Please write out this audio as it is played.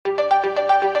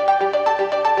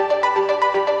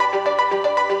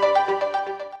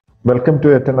Welcome to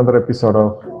yet another episode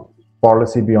of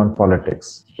Policy Beyond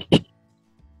Politics.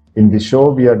 In this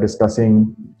show, we are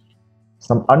discussing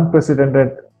some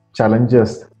unprecedented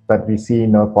challenges that we see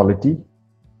in our polity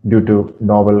due to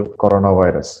novel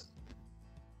coronavirus.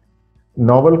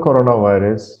 Novel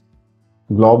coronavirus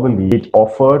globally, it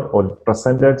offered or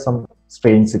presented some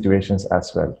strange situations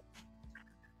as well.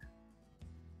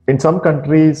 In some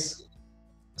countries,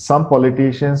 some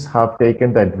politicians have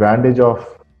taken the advantage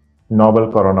of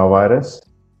novel coronavirus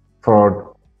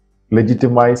for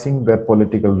legitimizing their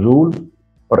political rule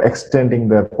or extending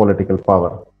their political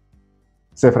power.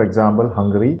 Say, for example,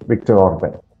 Hungary, Viktor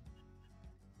Orban.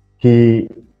 He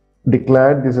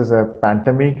declared this as a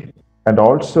pandemic and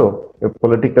also a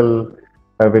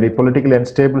very politically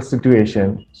unstable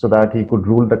situation so that he could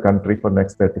rule the country for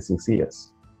next 36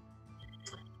 years.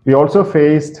 We also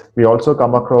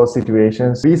come across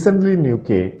situations recently in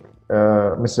UK,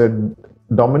 Mr.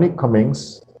 Dominic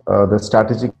Cummings, the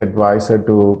strategic advisor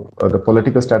to the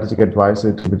political strategic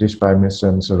advisor to British Prime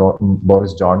Minister Mr.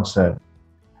 Boris Johnson,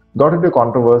 got into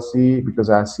controversy because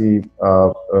as he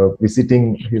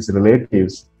visiting his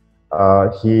relatives,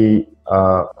 he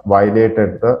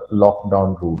violated the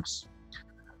lockdown rules.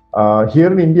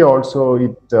 Here in India also,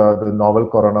 the novel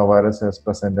coronavirus has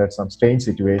presented some strange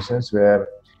situations where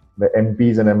the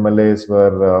MPs and MLAs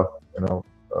were,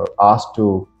 asked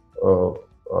to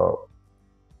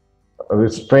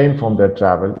restrain from their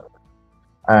travel,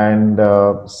 and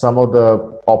some of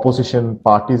the opposition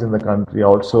parties in the country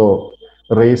also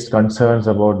raised concerns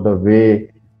about the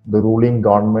way the ruling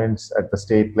governments at the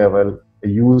state level are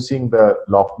using the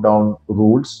lockdown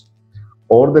rules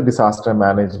or the disaster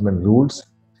management rules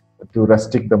to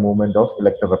restrict the movement of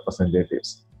elected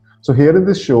representatives. So here in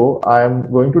this show, I am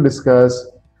going to discuss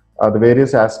the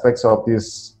various aspects of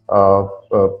this.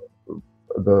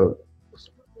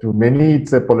 To many,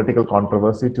 it's a political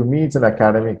controversy. To me, it's an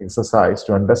academic exercise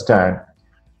to understand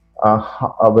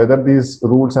whether these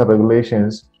rules and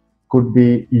regulations could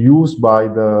be used by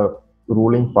the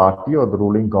ruling party or the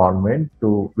ruling government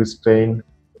to restrain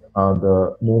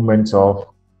the movements of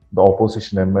the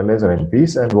opposition MLAs or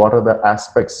MPs, and what are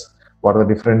the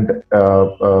different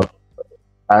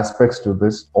aspects to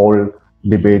this whole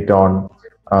debate on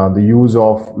the use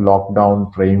of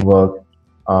lockdown framework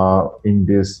in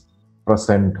this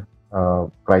present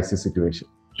crisis situation.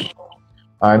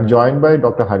 I'm joined by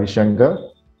Dr. Hari Shankar,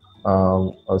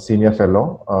 a senior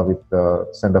fellow with the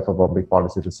Center for Public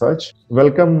Policy Research.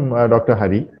 Welcome, Dr.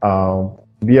 Hari.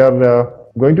 We are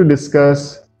going to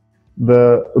discuss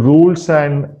the rules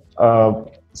and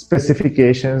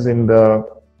specifications in the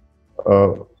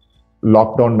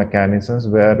lockdown mechanisms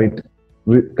where it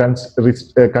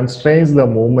constrains the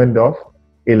movement of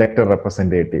elected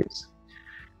representatives.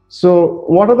 So,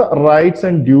 what are the rights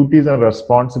and duties and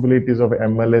responsibilities of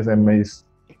MLAs, MAs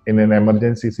in an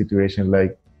emergency situation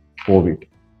like COVID?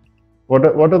 What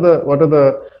are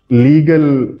the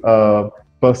legal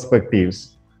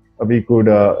perspectives we could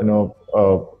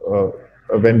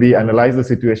when we analyze the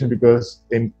situation? Because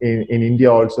in India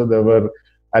also there were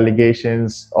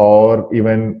allegations or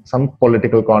even some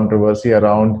political controversy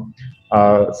around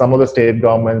some of the state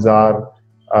governments are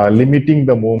limiting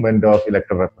the movement of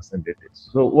elected representatives.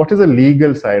 So what is the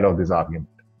legal side of this argument?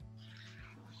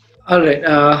 All right.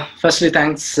 Firstly,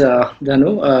 thanks,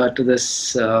 Danu, to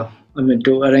this.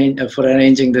 For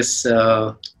arranging this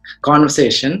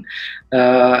conversation.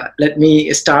 Let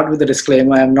me start with a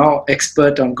disclaimer. I'm no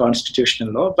expert on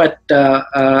constitutional law, but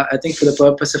I think for the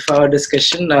purpose of our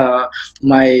discussion,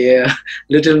 my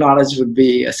little knowledge would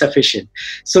be sufficient.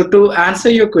 So to answer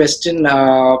your question,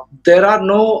 there are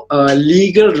no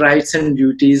legal rights and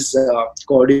duties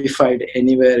codified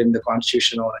anywhere in the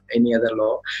constitution or any other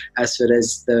law as far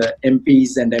as the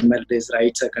MPs and MLAs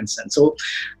rights are concerned. So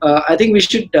I think we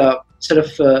should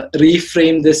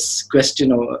reframe this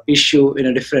question or issue in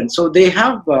a different. So they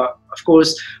have, of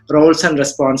course, roles and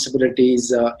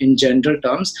responsibilities in general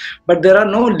terms, but there are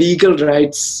no legal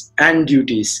rights and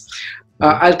duties.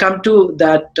 I'll come to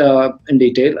that in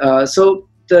detail. So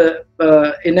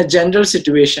in a general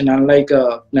situation, unlike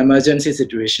an emergency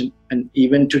situation, and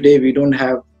even today we don't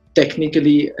have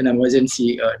technically an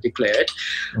emergency declared.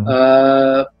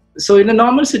 So in a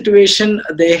normal situation,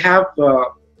 they have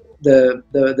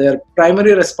their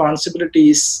primary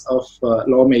responsibilities of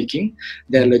lawmaking,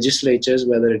 their legislatures,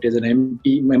 whether it is an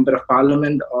MP, member of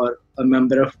parliament, or a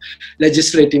member of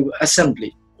legislative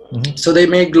assembly. So they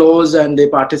make laws and they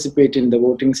participate in the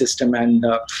voting system, and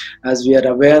as we are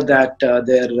aware that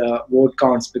their vote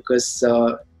counts, because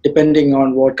depending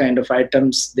on what kind of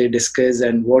items they discuss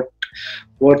and what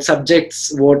what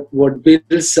subjects, what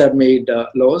bills are made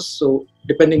laws. So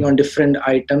depending on different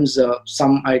items,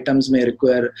 some items may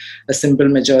require a simple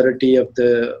majority of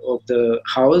the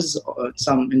house, or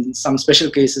in some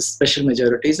special cases special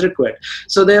majority is required.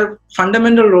 So their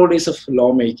fundamental role is of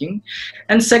lawmaking.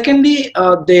 And secondly,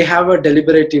 they have a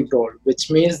deliberative role,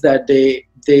 which means that they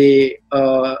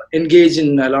engage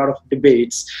in a lot of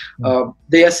debates.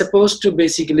 They are supposed to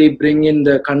basically bring in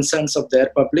the concerns of their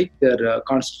public, their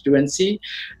constituency,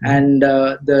 and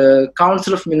the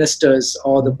Council of Ministers,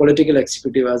 or the political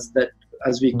executive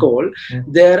as we call,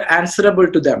 they're answerable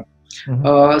to them.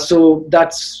 So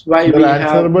that's why they're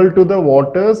answerable to the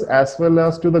voters as well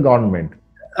as to the government.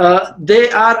 They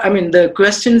are, I mean, the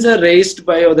questions are raised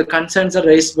by, or the concerns are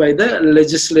raised by the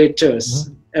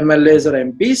legislators, MLAs or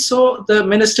MPs. So the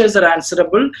ministers are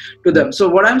answerable to them. So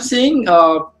what I'm saying,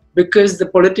 because the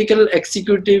political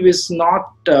executive is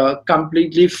not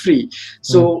completely free.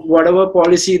 So whatever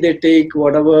policy they take,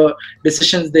 whatever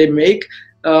decisions they make,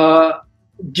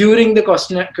 during the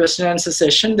question and answer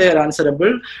session, they are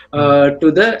answerable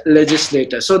to the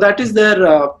legislator. So that is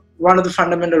their one of the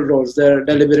fundamental roles, their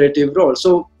deliberative role.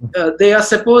 So they are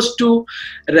supposed to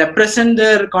represent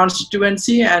their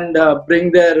constituency and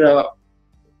bring the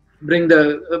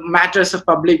matters of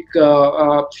public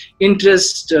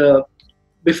interest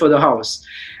before the House.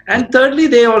 And thirdly,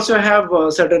 they also have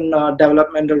certain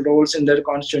developmental roles in their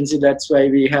constituency. That's why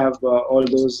we have all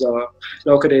those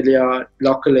local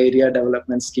area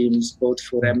development schemes, both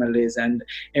for MLAs and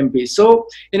MPs. So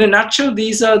in a nutshell,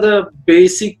 these are the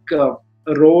basic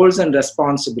roles and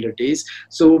responsibilities.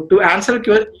 So to answer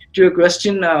to your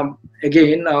question,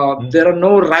 again, there are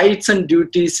no rights and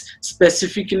duties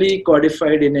specifically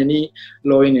codified in any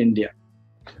law in India.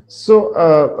 So,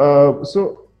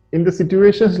 so in the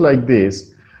situations like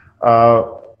this,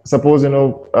 suppose,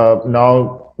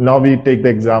 now we take the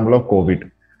example of COVID.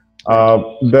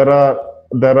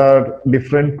 There are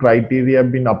different criteria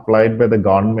being applied by the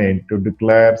government to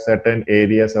declare certain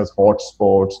areas as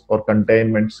hotspots or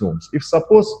containment zones. If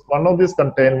suppose one of these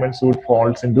containment zones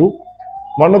falls into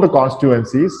one of the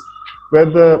constituencies where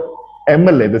the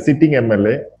MLA, the sitting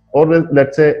MLA, or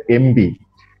let's say MP,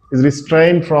 is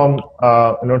restrained from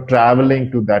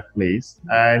traveling to that place,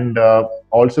 and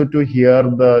also to hear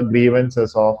the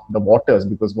grievances of the voters,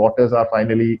 because voters are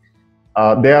finally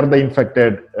they are the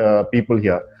infected people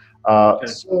here.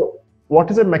 So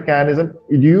what is a mechanism?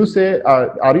 Do you say,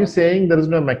 are you saying there is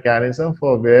no mechanism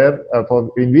for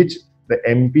in which the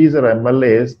MPs or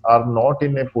MLAs are not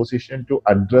in a position to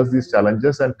address these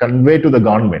challenges and convey to the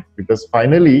government? Because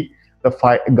finally, the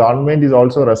government is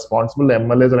also responsible,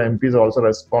 MLAs or MPs are also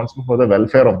responsible for the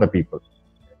welfare of the people.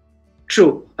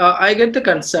 True. I get the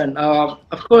concern.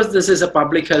 Of course, this is a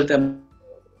public health.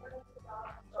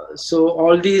 So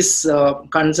all these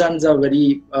concerns are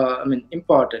very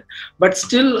important. But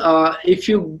still, if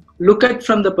you look at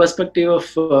from the perspective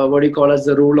of what you call as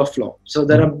the rule of law. So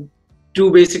there are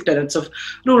two basic tenets of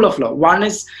rule of law. One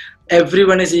is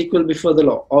everyone is equal before the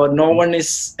law, or no one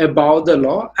is above the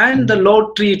law, and the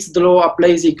law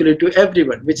applies equally to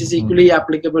everyone, which is equally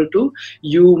applicable to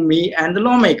you, me, and the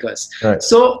lawmakers. Right.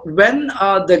 So when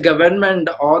the government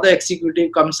or the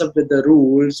executive comes up with the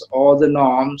rules or the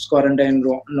norms, quarantine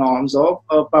norms, or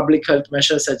public health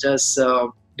measures such as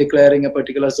declaring a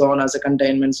particular zone as a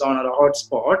containment zone or a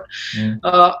hotspot,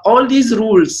 all these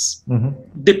rules,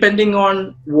 depending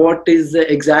on what is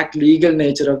the exact legal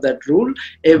nature of that rule,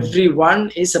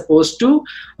 everyone is supposed to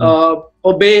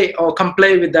obey or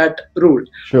comply with that rule.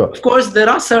 Sure. Of course, there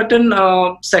are certain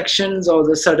sections or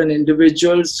the certain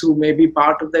individuals who may be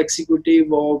part of the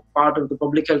executive or part of the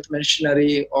public health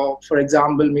machinery, or for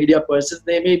example, media persons,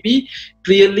 they may be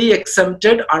clearly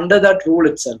exempted under that rule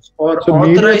itself, or so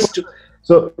authorized to.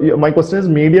 So my question is,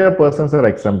 media persons are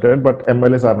exempted, but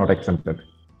MLAs are not exempted.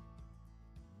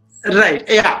 Right.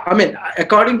 Yeah. I mean,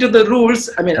 according to the rules,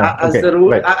 as the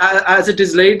rule, as it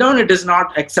is laid down, it is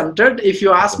not exempted. If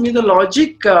you ask me the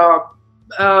logic,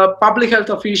 public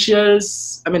health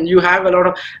officials, you have a lot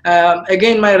of.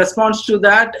 Again, my response to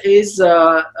that is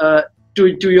to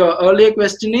your earlier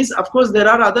question is, of course, there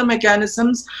are other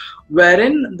mechanisms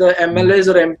wherein the MLAs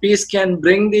or MPs can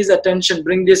bring these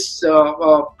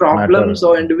problems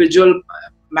or individual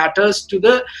matters to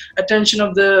the attention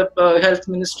of the health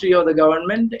ministry or the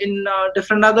government in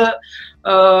different other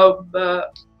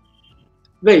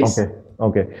ways.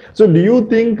 Okay. So do you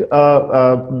think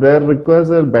there requires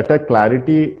a better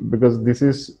clarity, because this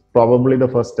is probably the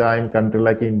first time country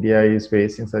like India is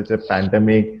facing such a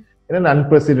pandemic in an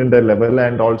unprecedented level,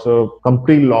 and also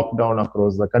complete lockdown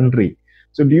across the country.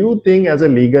 So do you think, as a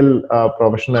legal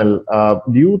professional,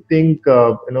 do you think,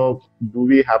 do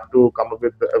we have to come up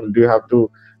with, do you have to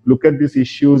look at these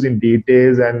issues in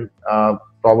details and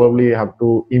probably have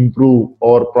to improve,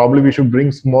 or probably we should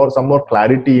bring some more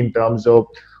clarity in terms of,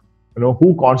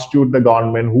 who constitute the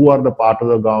government, who are the part of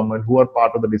the government, who are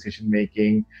part of the decision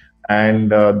making, and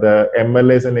the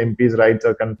MLAs and MPs' rights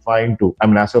are confined to. I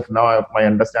mean, as of now, my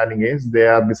understanding is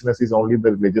their business is only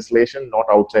the legislation, not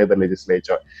outside the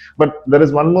legislature. But there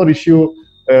is one more issue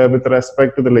with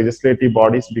respect to the legislative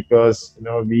bodies, because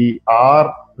we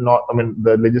are not. I mean,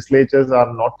 the legislatures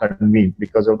are not convened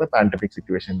because of the pandemic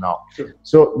situation now. Sure.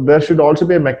 So there should also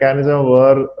be a mechanism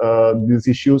where these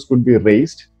issues could be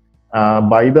raised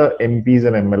by the MPs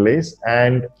and MLAs,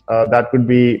 and that could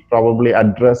be probably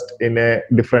addressed in a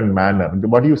different manner.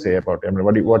 What do you say about it? I mean,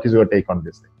 what is your take on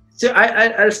this thing? So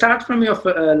I'll start from your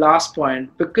last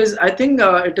point, because I think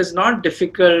it is not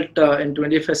difficult in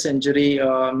 21st century.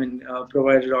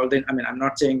 Provided all the. I mean, I'm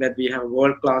not saying that we have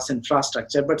world-class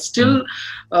infrastructure, but still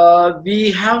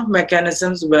we have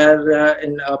mechanisms where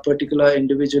in a particular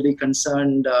individually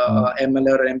concerned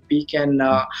MLA or MP can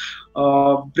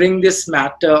bring this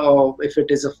matter, or if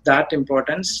it is of that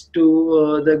importance,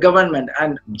 to the government.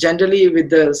 And generally, with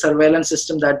the surveillance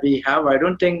system that we have, I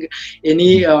don't think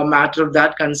any matter of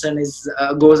that concern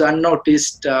goes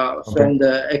unnoticed from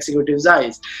the executive's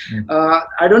eyes.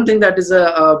 I don't think that is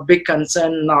a big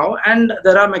concern now, and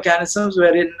there are mechanisms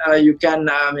wherein you can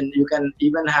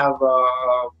even have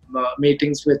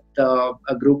meetings with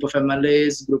a group of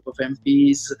MLAs, group of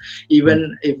MPs,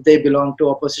 even if they belong to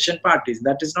opposition parties.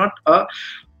 That is not a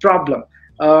problem.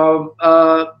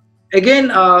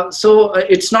 So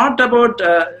it's not about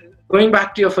going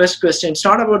back to your first question. It's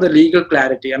not about the legal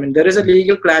clarity. I mean, there is a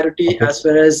legal clarity as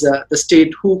far as the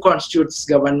state, who constitutes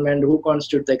government, who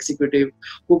constitutes the executive,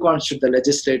 who constitutes the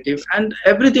legislative, and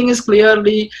everything is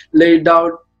clearly laid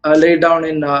down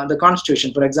in the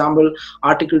Constitution. For example,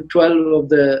 Article 12 of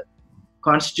the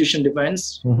Constitution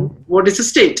defines what is a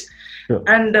state. Sure.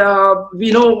 And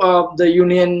we know the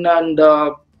union and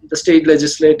the state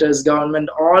legislators, government,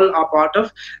 all are part of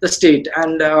the state.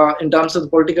 And in terms of the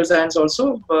political science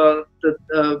also,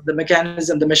 the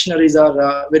mechanism, the machineries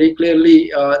are very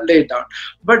clearly laid down.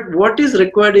 But what is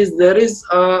required is there is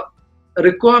a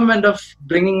requirement of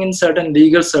bringing in certain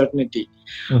legal certainty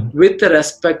with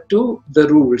respect to the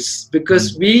rules,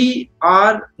 because we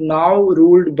are now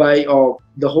ruled by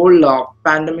the whole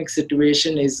pandemic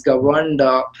situation is governed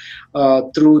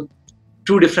through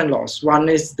two different laws. One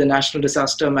is the National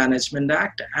Disaster Management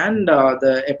Act and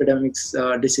the Epidemics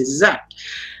Diseases Act.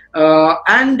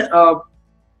 On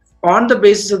the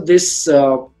basis of this,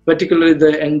 particularly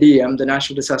the NDM, the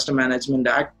National Disaster Management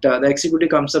Act, the executive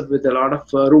comes up with a lot of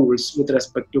rules with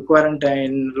respect to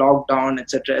quarantine, lockdown,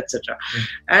 etc., etc.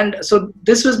 And so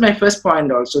this was my first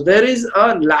point also. There is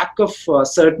a lack of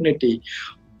certainty.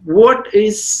 What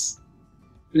is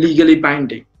legally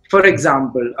binding? For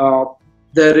example,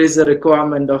 there is a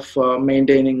requirement of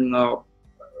maintaining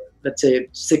let's say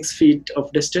 6 feet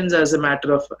of distance as a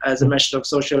measure of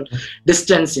social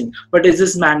distancing. But is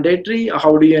this mandatory?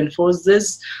 How do you enforce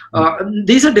this?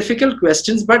 These are difficult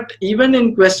questions, but even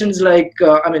in questions like,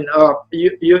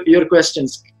 your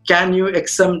questions, can you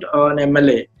exempt an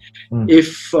MLA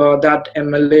if that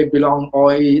MLA belong,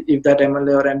 or if that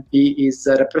MLA or MP is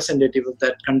a representative of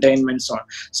that containment zone?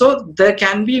 So there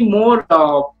can be more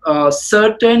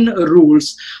certain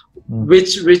rules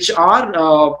which are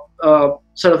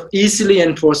sort of easily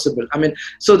enforceable. I mean,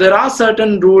 so there are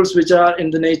certain rules which are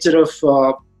in the nature of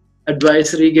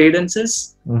advisory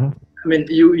guidances. I mean,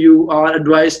 you are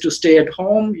advised to stay at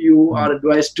home. You are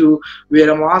advised to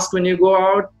wear a mask when you go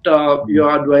out. You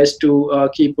are advised to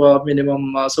keep a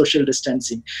minimum social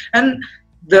distancing. And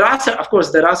there are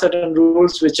certain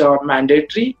rules which are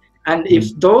mandatory. And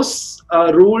if those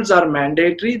rules are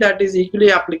mandatory, that is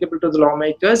equally applicable to the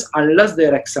lawmakers unless they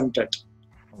are exempted.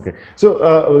 Okay, so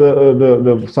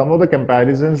some of the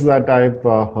comparisons that I've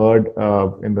heard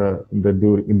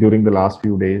during the last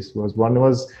few days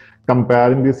was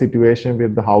comparing the situation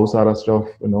with the house arrest of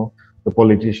the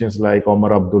politicians like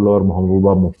Omar Abdullah or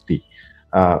Mahbooba Mufti.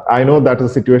 I know that the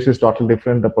situation is totally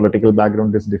different. The political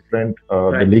background is different.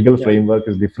 The legal framework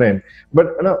is different.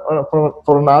 But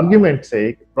for an argument's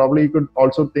sake, probably you could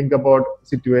also think about a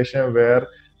situation where,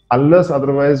 unless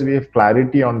otherwise we have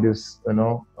clarity on this,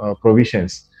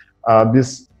 provisions,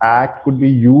 this act could be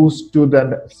used to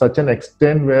such an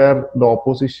extent where the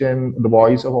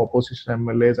voice of opposition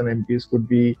MLAs and MPs could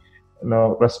be,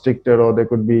 restricted, or they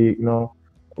could be,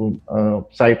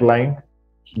 sidelined.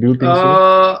 Do you think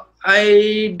so?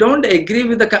 I don't agree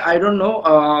with the. I don't know.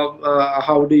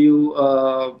 How do you?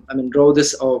 I mean, draw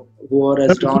this, or whoever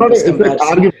has It's drawn not. this It's like comparison.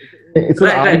 argument. It's an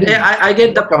Right, right. argument. I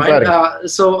get the Not point. comparing.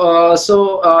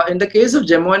 In the case of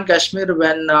Jammu and Kashmir,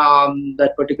 when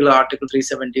that particular Article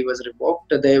 370 was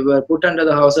revoked, they were put under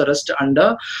the house arrest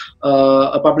under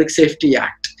a Public Safety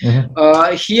Act.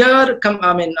 Here,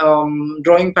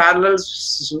 drawing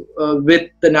parallels with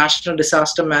the National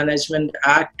Disaster Management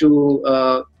Act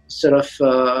to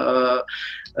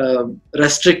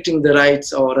restricting the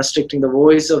rights or restricting the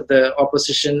voice of the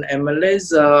opposition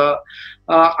MLAs.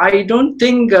 I don't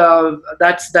think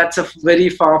that's a very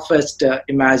far-fetched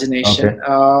imagination.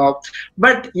 Okay.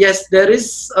 But yes, there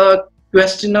is a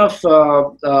question of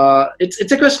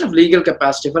it's a question of legal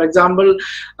capacity. For example,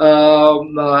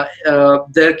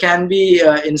 there can be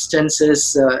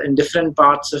instances in different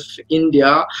parts of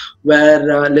India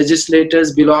where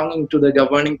legislators belonging to the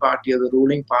governing party or the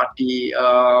ruling party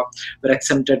were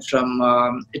exempted from.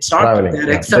 It's not Traveling. they're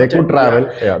Yeah. exempted. They could travel.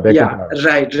 Yeah. They could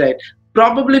travel. Right.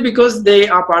 Probably because they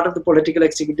are part of the political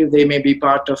executive, they may be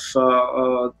part of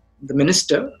the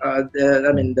minister,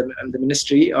 the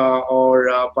ministry, or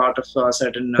part of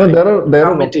certain. No, there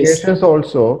are committees. occasions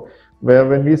also where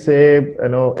when we say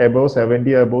above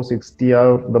 70, above 60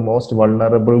 are the most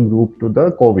vulnerable group to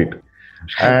the COVID.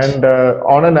 Right. And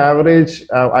on an average,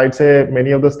 I'd say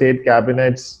many of the state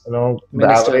cabinets, the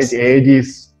average age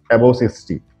is above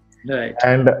 60. Right.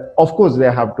 And of course,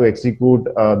 they have to execute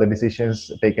the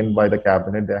decisions taken by the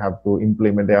cabinet. They have to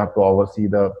implement. They have to oversee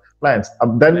the plans.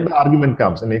 Then the argument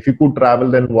comes, and if you could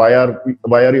travel, then why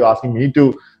are you asking me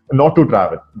to not to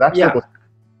travel? That's the question.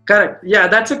 Correct. Yeah,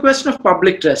 that's a question of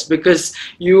public trust, because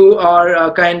you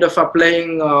are kind of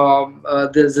applying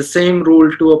the same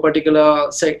rule to a particular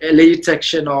elite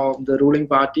section of the ruling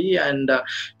party, and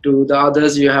to the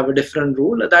others you have a different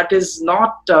rule. That is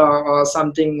not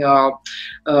something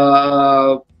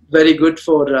very good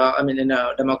for in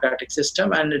a democratic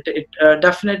system, and it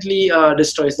definitely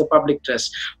destroys the public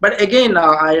trust. But again,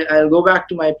 I'll go back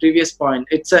to my previous point.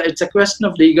 It's a question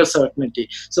of legal certainty.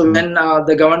 So when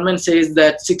the government says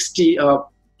that 60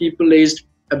 people aged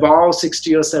above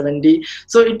 60 or 70,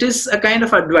 so it is a kind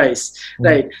of advice.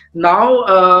 Right now,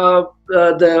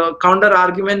 the counter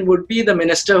argument would be the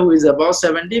minister who is above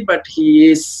 70, but he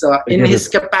is in his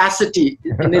capacity,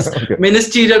 in his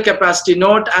ministerial capacity,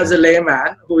 not as a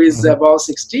layman who is above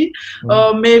 60,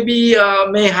 maybe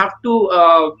may have to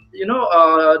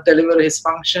deliver his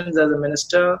functions as a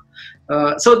minister.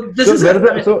 So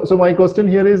my question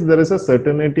here is, there is a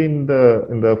certainty in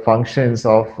the functions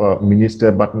of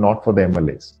minister, but not for the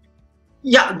MLAs.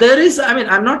 Yeah, there is.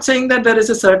 I'm not saying that there is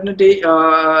a certainty.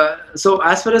 So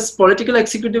as far as political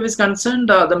executive is concerned,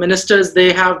 the ministers,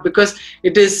 they have, because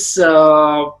it is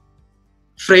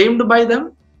framed by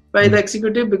them, by the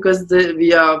executive, because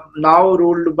we are now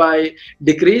ruled by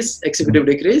decrees, executive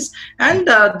decrees, and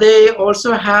they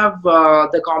also have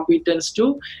the competence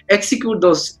to execute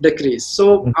those decrees.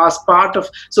 So as part of,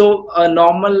 a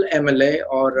normal MLA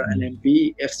or an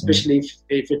MP, especially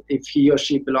if he or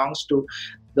she belongs to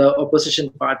the opposition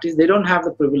parties, they don't have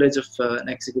the privilege of an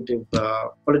executive,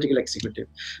 political executive.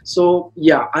 So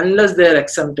yeah, unless they're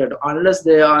exempted, unless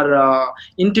they are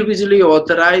individually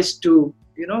authorized to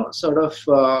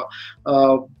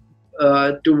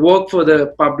to work for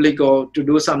the public or to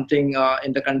do something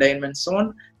in the containment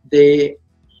zone, they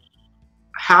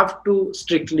have to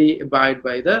strictly abide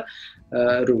by the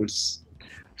rules.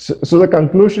 So the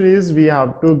conclusion is we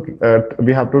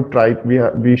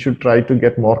should try to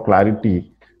get more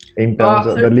clarity in terms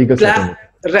of the legal certainty.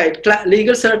 Right,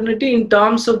 legal certainty in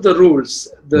terms of the rules,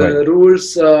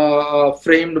 rules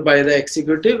framed by the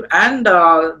executive, and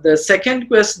the second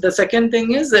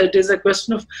thing is, it is a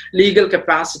question of legal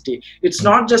capacity. It's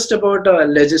not just about a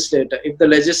legislator. If the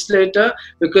legislator,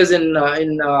 because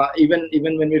even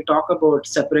when we talk about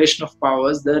separation of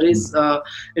powers, there is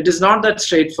it is not that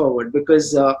straightforward,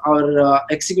 because our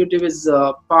executive is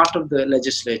part of the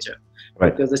legislature.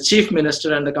 Right. Because the chief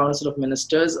minister and the council of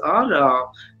ministers are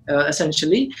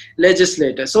essentially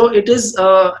legislators. So it is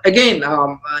again,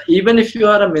 even if you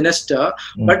are a minister,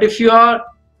 but if you are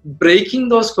breaking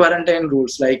those quarantine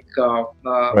rules, like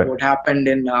what happened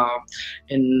in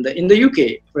the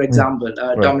UK, for example,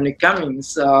 Dominic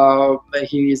Cummings,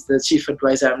 he is the chief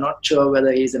advisor. I'm not sure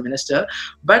whether he is a minister,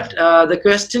 but the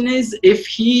question is, if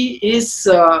he is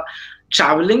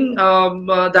traveling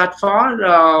that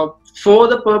far for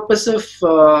the purpose of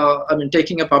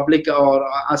taking a public, or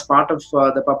as part of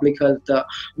the public health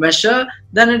measure,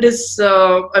 then it is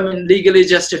legally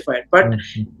justified. But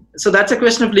so that's a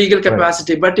question of legal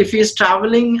capacity. Right. But if he is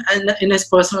traveling in his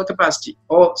personal capacity,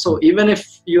 or so even if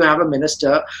you have a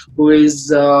minister who is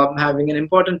having an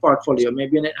important portfolio,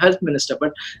 maybe a health minister,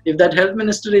 but if that health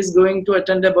minister is going to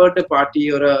attend a birthday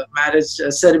party or a marriage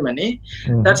ceremony,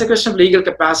 that's a question of legal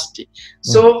capacity.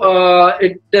 So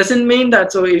it doesn't mean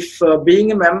that, so if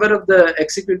being a member of the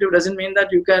executive doesn't mean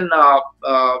that you can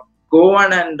go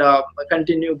on and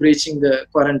continue breaching the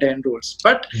quarantine rules.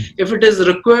 But if it is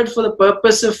required for the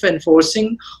purpose of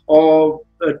enforcing or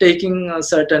taking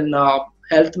certain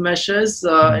health measures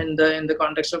in the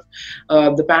context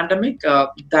of the pandemic,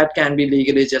 that can be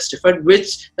legally justified,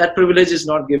 which that privilege is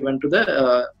not given to the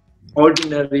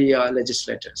ordinary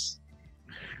legislators.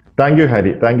 Thank you,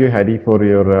 Hari. Thank you, Hari, for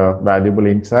your valuable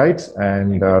insights,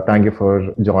 and thank you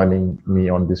for joining me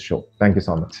on this show. Thank you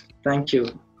so much. Thank you.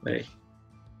 Bye.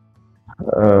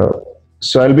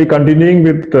 So I'll be continuing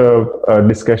with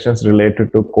discussions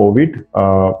related to COVID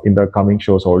in the coming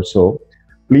shows also.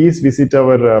 Please visit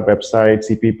our website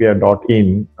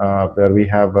cppr.in, where we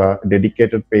have a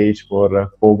dedicated page for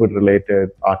COVID-related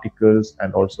articles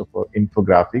and also for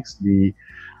infographics. We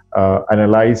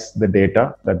analyze the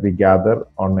data that we gather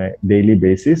on a daily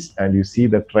basis, and you see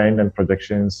the trend and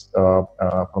projections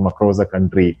from across the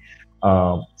country.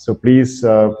 So please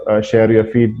share your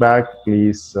feedback.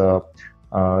 Please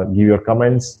give your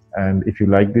comments, and if you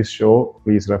like this show,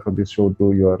 please refer this show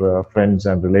to your friends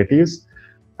and relatives,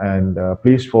 and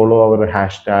please follow our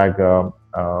hashtag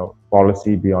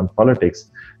policy beyond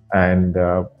politics, and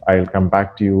I'll come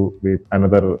back to you with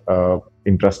another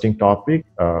interesting topic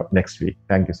next week.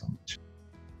 Thank you so much.